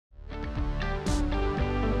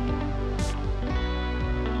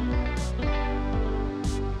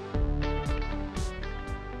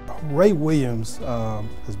Ray Williams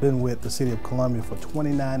has been with the City of Columbia for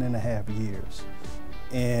 29 and a half years.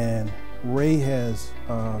 And Ray has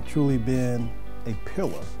truly been a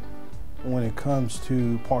pillar when it comes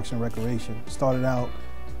to Parks and Recreation. Started out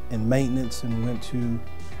in maintenance and went to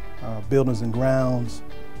buildings and grounds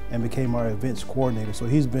and became our events coordinator. So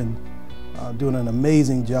he's been doing an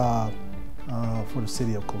amazing job for the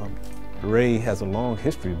City of Columbia. Ray has a long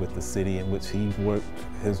history with the city in which he's worked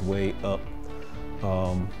his way up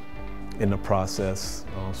in the process.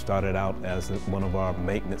 Started out as one of our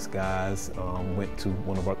maintenance guys,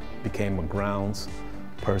 became a grounds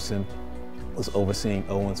person, was overseeing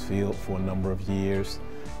Owens Field for a number of years,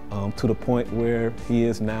 to the point where he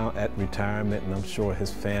is now at retirement, and I'm sure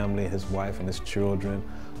his family, his wife and his children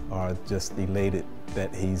are just elated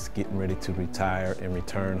that he's getting ready to retire and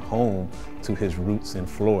return home to his roots in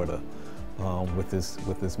Florida with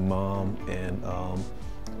his mom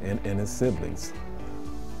and his siblings.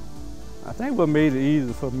 I think what made it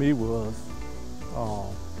easy for me was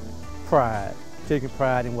pride, taking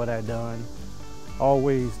pride in what I'd done.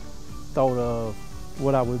 Always thought of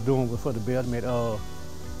what I was doing was for the betterment of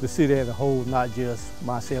the city as a whole, not just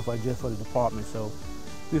myself or just for the department. So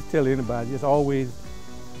just tell anybody, just always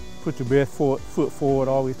put your best foot forward,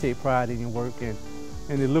 always take pride in your work, and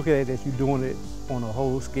to look at it as you're doing it on a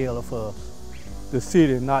whole scale for the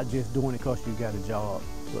city, not just doing it because you got a job,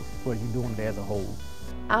 but you're doing it as a whole.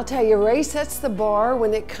 I'll tell you, Ray sets the bar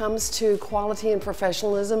when it comes to quality and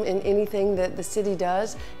professionalism in anything that the city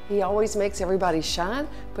does. He always makes everybody shine,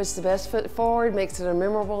 puts the best foot forward, makes it a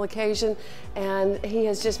memorable occasion, and he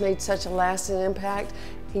has just made such a lasting impact.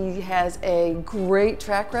 He has a great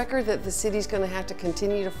track record that the city's going to have to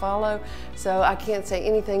continue to follow. So I can't say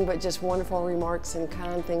anything but just wonderful remarks and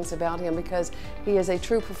kind things about him, because he is a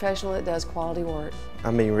true professional that does quality work.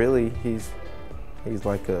 I mean, really, he's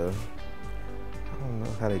like a, I don't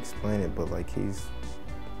know how to explain it, but like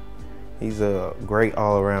he's a great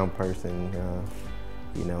all-around person.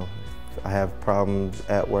 You know, if I have problems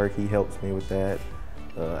at work, he helps me with that.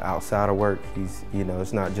 Outside of work,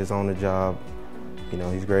 it's not just on the job. You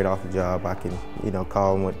know, he's great off the job. I can,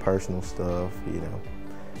 call him with personal stuff,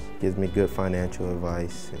 gives me good financial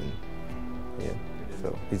advice, and yeah.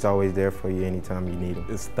 So he's always there for you anytime you need him.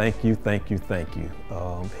 It's thank you, thank you, thank you.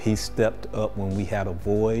 He stepped up when we had a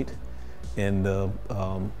void in the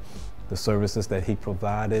services that he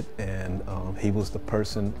provided, and he was the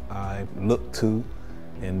person I looked to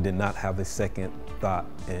and did not have a second thought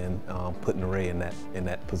in putting Ray in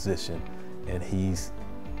that position. And he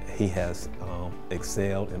has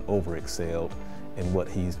excelled and over-excelled in what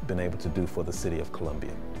he's been able to do for the City of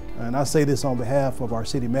Columbia. And I say this on behalf of our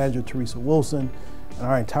City Manager, Teresa Wilson, and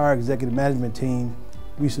our entire executive management team.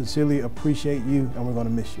 We sincerely appreciate you, and we're going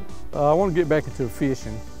to miss you. I want to get back into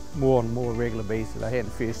fishing more on a more regular basis. I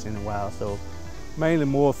hadn't fished in a while, so mainly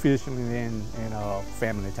more fishing and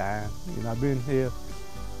family time. I've been here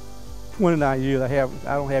 29 years. I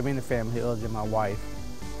don't have any family here other than my wife.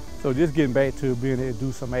 So just getting back to being able to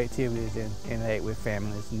do some activities and interact with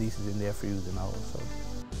families, nieces and nephews and all. So.